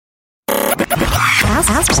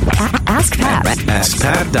AskPat.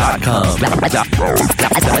 AskPat.com.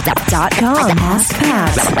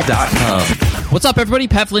 What's up, everybody?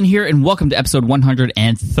 Pat Flynn here, and welcome to episode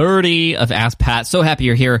 130 of Ask Pat. So happy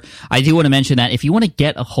you're here. I do want to mention that if you want to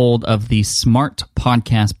get a hold of the Smart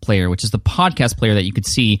Podcast Player, which is the podcast player that you could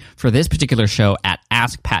see for this particular show at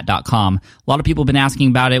AskPat.com. A lot of people have been asking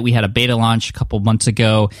about it. We had a beta launch a couple months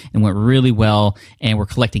ago and went really well, and we're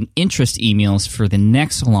collecting interest emails for the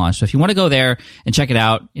next launch. So if you want to go there and check it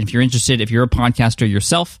out, and if you're interested, if you're a podcaster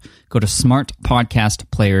yourself, go to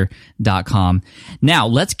smartpodcastplayer.com. Now,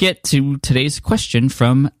 let's get to today's question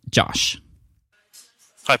from Josh.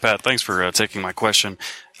 Hi, Pat. Thanks for taking my question.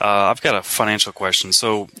 I've got a financial question.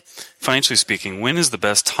 So, financially speaking, when is the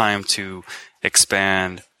best time to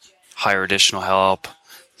expand, hire additional help?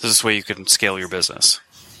 This way you can scale your business.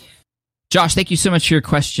 Josh, thank you so much for your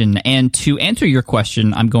question. And to answer your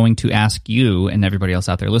question, I'm going to ask you and everybody else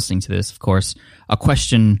out there listening to this, of course, a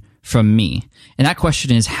question from me. And that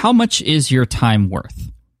question is, how much is your time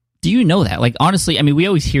worth? Do you know that? Like, honestly, I mean, we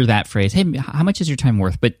always hear that phrase, hey, how much is your time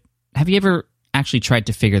worth? But have you ever actually tried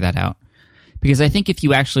to figure that out? Because I think if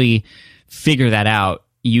you actually figure that out,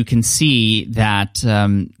 you can see that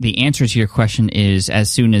the answer to your question is as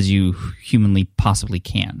soon as you humanly possibly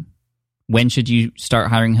can. When should you start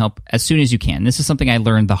hiring help? As soon as you can. This is something I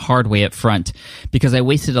learned the hard way up front because I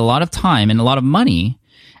wasted a lot of time and a lot of money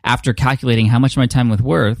after calculating how much my time was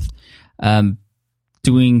worth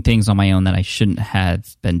doing things on my own that I shouldn't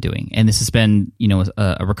have been doing. And this has been,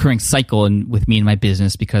 a recurring cycle with me and my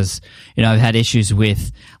business because, I've had issues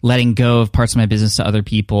with letting go of parts of my business to other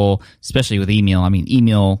people, especially with email. I mean,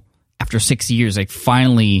 email, after 6 years, I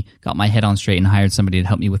finally got my head on straight and hired somebody to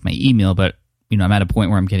help me with my email. But, I'm at a point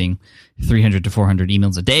where I'm getting 300 to 400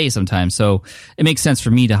 emails a day sometimes. So it makes sense for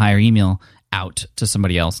me to hire email out to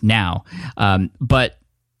somebody else now. But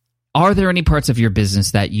are there any parts of your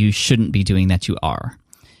business that you shouldn't be doing that you are?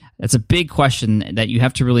 That's a big question that you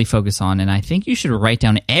have to really focus on, and I think you should write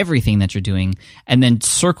down everything that you're doing and then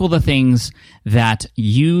circle the things that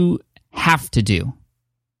you have to do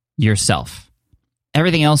yourself.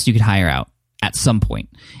 Everything else you could hire out at some point.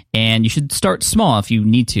 And you should start small if you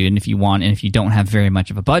need to and if you want and if you don't have very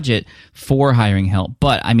much of a budget for hiring help.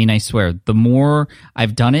 But, I swear, the more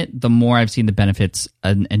I've done it, the more I've seen the benefits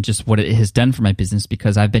and just what it has done for my business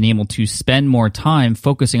because I've been able to spend more time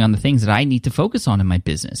focusing on the things that I need to focus on in my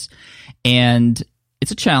business. And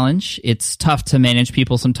it's a challenge. It's tough to manage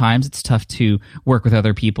people sometimes. It's tough to work with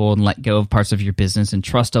other people and let go of parts of your business and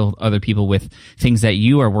trust other people with things that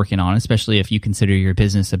you are working on, especially if you consider your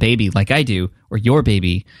business a baby like I do, or your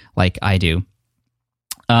baby like I do.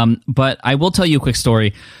 But I will tell you a quick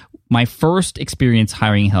story. My first experience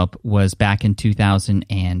hiring help was back in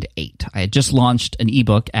 2008. I had just launched an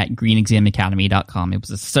ebook at greenexamacademy.com. It was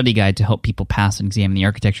a study guide to help people pass an exam in the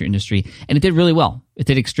architecture industry, and it did really well. It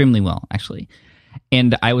did extremely well, actually.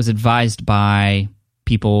 And I was advised by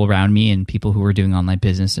people around me and people who were doing online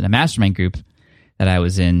business in a mastermind group that I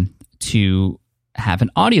was in to have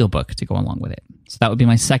an audiobook to go along with it. So that would be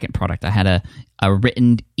my second product. I had a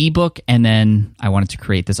written ebook, and then I wanted to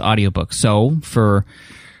create this audiobook. So for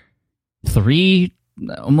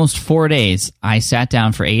almost 4 days, I sat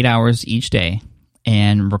down for 8 hours each day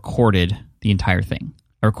and recorded the entire thing.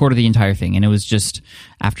 And it was just,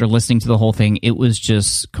 after listening to the whole thing, it was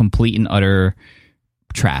just complete and utter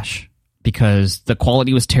trash because the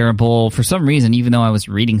quality was terrible. For some reason, even though I was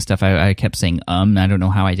reading stuff, I kept saying, I don't know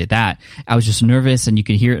how I did that. I was just nervous, and you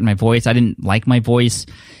could hear it in my voice. I didn't like my voice,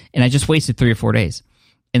 and I just wasted 3 or 4 days.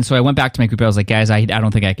 And so I went back to my group. I was like, guys, I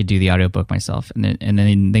don't think I could do the audiobook myself. And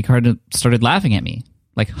then they started laughing at me.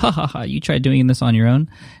 Like, ha, you tried doing this on your own?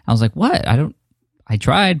 I was like, what? I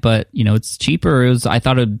tried, but it's cheaper. I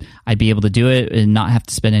thought I'd be able to do it and not have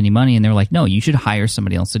to spend any money. And they were like, no, you should hire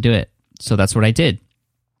somebody else to do it. So that's what I did.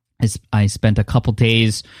 I spent a couple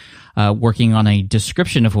days working on a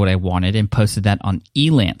description of what I wanted and posted that on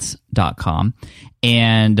elance.com.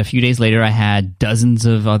 And a few days later, I had dozens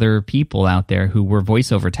of other people out there who were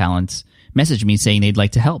voiceover talents message me saying they'd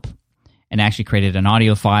like to help. And actually created an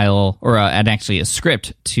audio file or a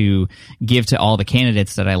script to give to all the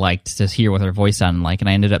candidates that I liked to hear what their voice sounded like. And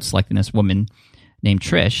I ended up selecting this woman named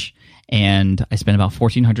Trish, and I spent about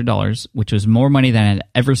 $1,400, which was more money than I'd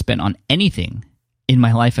ever spent on anything in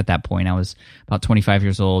my life at that point. I was about 25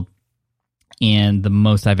 years old, and the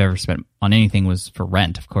most I've ever spent on anything was for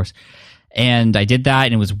rent, of course. And I did that,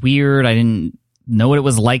 and it was weird. I didn't know what it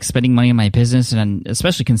was like spending money on my business, and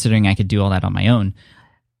especially considering I could do all that on my own,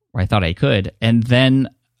 or I thought I could. And then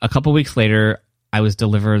a couple weeks later, I was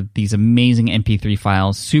delivered these amazing MP3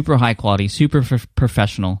 files, super high quality, super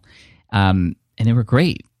professional, and they were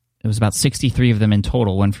great. It was about 63 of them in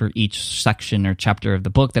total, one for each section or chapter of the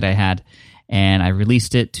book that I had. And I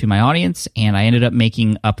released it to my audience, and I ended up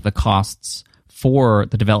making up the costs for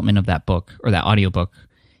the development of that book or that audiobook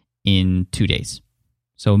in 2 days.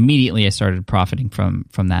 So immediately I started profiting from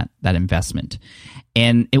that investment.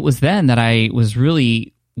 And it was then that I was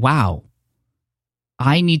really, wow,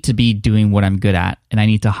 I need to be doing what I'm good at, and I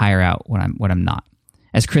need to hire out what I'm not.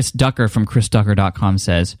 As Chris Ducker from chrisducker.com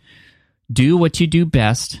says, do what you do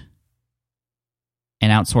best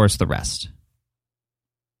and outsource the rest.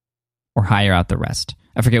 Or hire out the rest.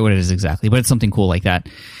 I forget what it is exactly, but it's something cool like that.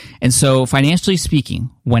 And so financially speaking,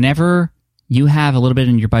 whenever you have a little bit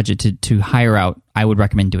in your budget to hire out, I would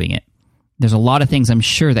recommend doing it. There's a lot of things I'm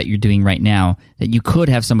sure that you're doing right now that you could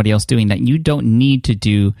have somebody else doing that you don't need to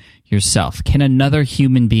do yourself. Can another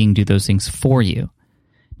human being do those things for you?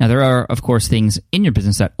 Now, there are, of course, things in your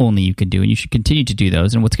business that only you can do, and you should continue to do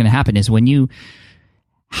those. And what's going to happen is when you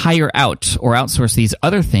hire out or outsource these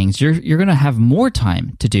other things, you're going to have more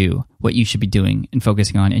time to do what you should be doing and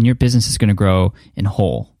focusing on, and your business is going to grow in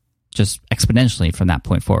whole, just exponentially from that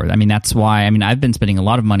point forward. I mean, that's why, I've been spending a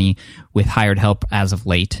lot of money with hired help as of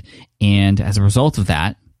late, and as a result of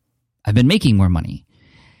that, I've been making more money.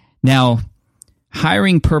 Now,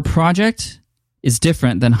 hiring per project is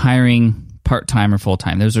different than hiring part-time or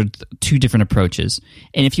full-time. Those are two different approaches.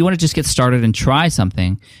 And if you want to just get started and try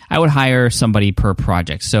something, I would hire somebody per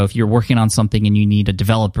project. So if you're working on something and you need a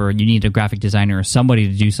developer, and you need a graphic designer or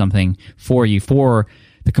somebody to do something for you for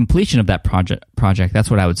the completion of that project, that's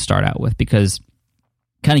what I would start out with, because it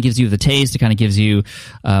kind of gives you the taste. It kind of gives you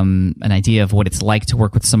an idea of what it's like to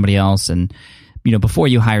work with somebody else. And before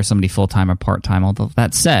you hire somebody full-time or part-time, although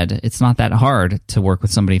that said, it's not that hard to work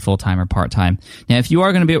with somebody full-time or part-time. Now, if you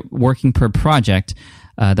are going to be working per project,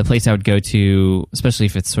 the place I would go to, especially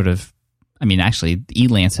if it's sort of, actually,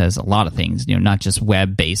 Elance has a lot of things, not just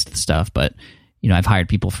web-based stuff, but, I've hired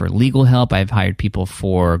people for legal help. I've hired people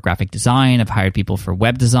for graphic design. I've hired people for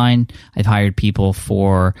web design. I've hired people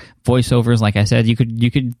for voiceovers. Like I said, you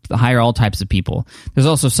could hire all types of people. There's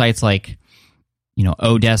also sites like,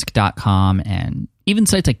 Odesk.com, and even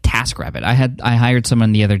sites like TaskRabbit. I hired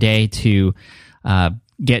someone the other day to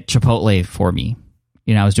get Chipotle for me.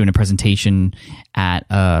 I was doing a presentation at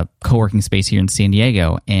a co-working space here in San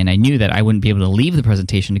Diego, and I knew that I wouldn't be able to leave the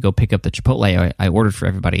presentation to go pick up the Chipotle I ordered for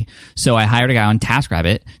everybody. So I hired a guy on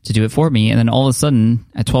TaskRabbit to do it for me, and then all of a sudden,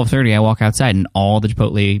 at 12:30, I walk outside, and all the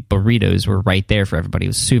Chipotle burritos were right there for everybody. It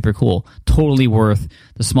was super cool. Totally worth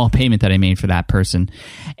the small payment that I made for that person.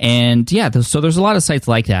 And yeah, so there's a lot of sites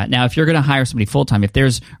like that. Now, if you're going to hire somebody full-time, if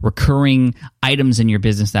there's recurring items in your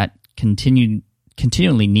business that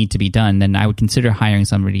continually need to be done, then I would consider hiring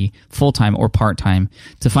somebody full-time or part-time.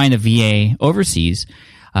 To find a VA overseas,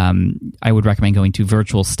 I would recommend going to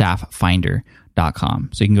virtualstafffinder.com.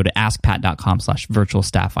 So you can go to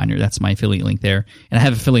askpat.com/virtualstafffinder. That's my affiliate link there. And I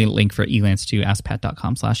have an affiliate link for Elance too,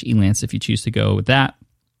 askpat.com/Elance if you choose to go with that.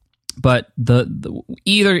 But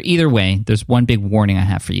either way, there's one big warning I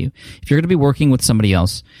have for you. If you're going to be working with somebody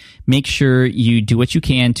else, make sure you do what you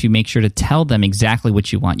can to make sure to tell them exactly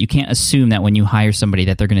what you want. You can't assume that when you hire somebody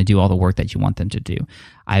that they're going to do all the work that you want them to do.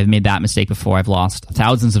 I've made that mistake before. I've lost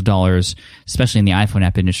thousands of dollars, especially in the iPhone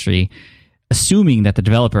app industry, assuming that the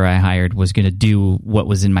developer I hired was going to do what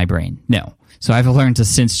was in my brain. No. So I've learned to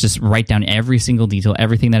since just write down every single detail,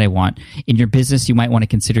 everything that I want. In your business, you might want to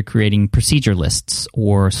consider creating procedure lists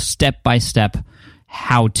or step-by-step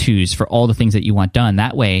how-tos for all the things that you want done.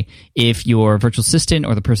 That way, if your virtual assistant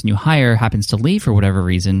or the person you hire happens to leave for whatever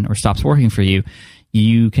reason or stops working for you,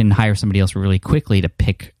 you can hire somebody else really quickly to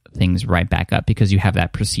pick things right back up because you have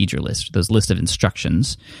that procedure list, those list of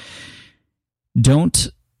instructions. Don't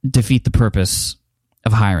defeat the purpose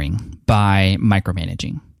of hiring by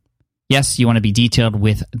micromanaging. Yes, you want to be detailed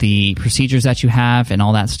with the procedures that you have and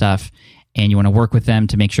all that stuff, and you want to work with them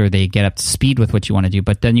to make sure they get up to speed with what you want to do,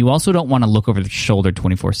 but then you also don't want to look over their shoulder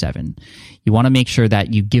 24/7. You want to make sure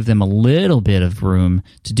that you give them a little bit of room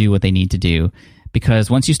to do what they need to do, because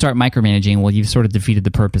once you start micromanaging, well, you've sort of defeated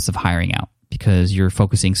the purpose of hiring out because you're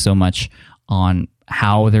focusing so much on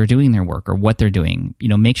how they're doing their work or what they're doing.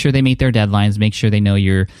 Make sure they meet their deadlines, make sure they know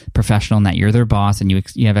you're professional and that you're their boss and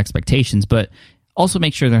you have expectations, but also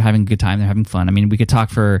make sure they're having a good time, they're having fun. We could talk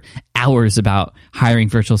for hours about hiring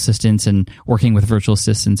virtual assistants and working with virtual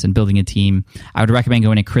assistants and building a team. I would recommend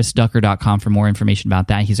going to chrisducker.com for more information about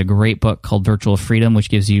that. He's a great book called Virtual Freedom, which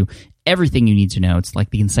gives you everything you need to know. It's like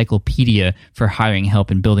the encyclopedia for hiring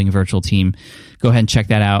help and building a virtual team. Go ahead and check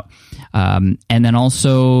that out. And then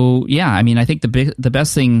also, I think the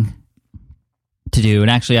best thing to do,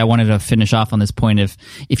 and actually I wanted to finish off on this point of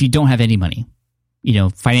if you don't have any money,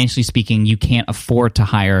 financially speaking, you can't afford to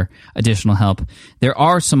hire additional help, there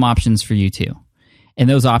are some options for you too. And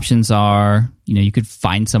those options are, you could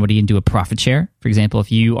find somebody and do a profit share. For example,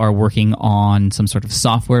 if you are working on some sort of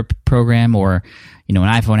software program or, an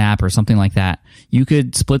iPhone app or something like that, you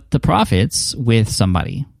could split the profits with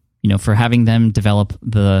somebody. For having them develop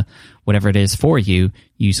the whatever it is for you,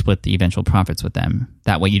 you split the eventual profits with them.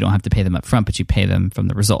 That way you don't have to pay them up front, but you pay them from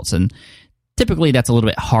the results. And typically that's a little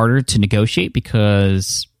bit harder to negotiate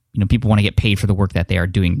because, people want to get paid for the work that they are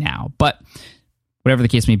doing now. But whatever the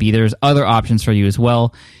case may be, there's other options for you as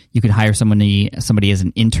well. You could hire somebody as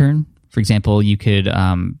an intern. For example, you could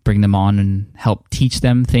bring them on and help teach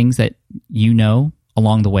them things that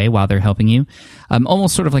along the way while they're helping you.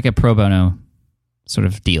 Almost sort of like a pro bono sort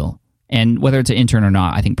of deal. And whether it's an intern or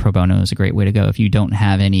not, I think pro bono is a great way to go. If you don't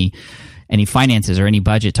have any finances or any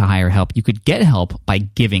budget to hire help, you could get help by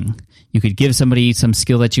giving. You could give somebody some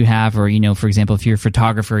skill that you have, or, for example, if you're a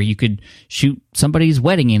photographer, you could shoot somebody's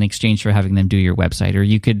wedding in exchange for having them do your website, or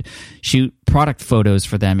you could shoot product photos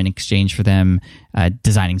for them in exchange for them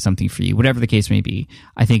designing something for you. Whatever the case may be,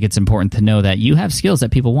 I think it's important to know that you have skills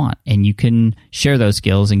that people want, and you can share those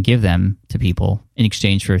skills and give them to people in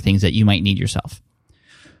exchange for things that you might need yourself.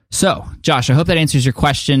 So, Josh, I hope that answers your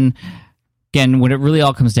question. Again, what it really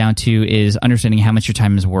all comes down to is understanding how much your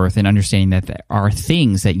time is worth and understanding that there are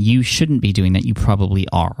things that you shouldn't be doing that you probably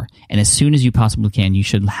are. And as soon as you possibly can, you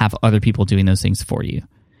should have other people doing those things for you.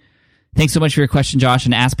 Thanks so much for your question, Josh.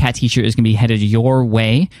 And Ask Pat Teacher is going to be headed your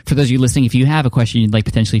way. For those of you listening, if you have a question you'd like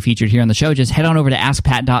potentially featured here on the show, just head on over to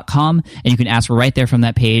askpat.com and you can ask right there from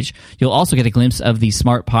that page. You'll also get a glimpse of the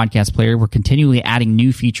Smart Podcast Player. We're continually adding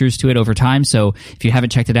new features to it over time. So if you haven't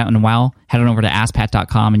checked it out in a while, head on over to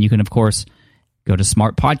askpat.com and you can, of course, go to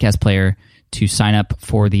Smart Podcast Player to sign up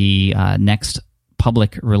for the next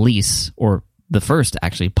public release, or the first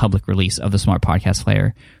actually public release of the Smart Podcast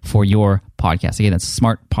Player for your podcast. Again, that's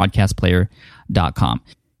smartpodcastplayer.com.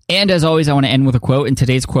 And as always, I want to end with a quote. And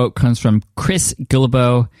today's quote comes from Chris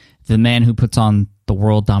Guillebeau, the man who puts on the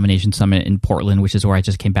World Domination Summit in Portland, which is where I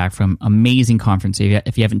just came back from. Amazing conference.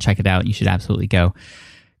 If you haven't checked it out, you should absolutely go.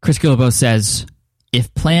 Chris Guillebeau says,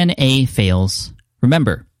 "If plan A fails,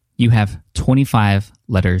 remember, you have 25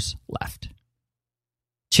 letters left."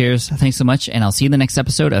 Cheers. Thanks so much. And I'll see you in the next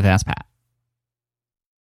episode of Ask Pat.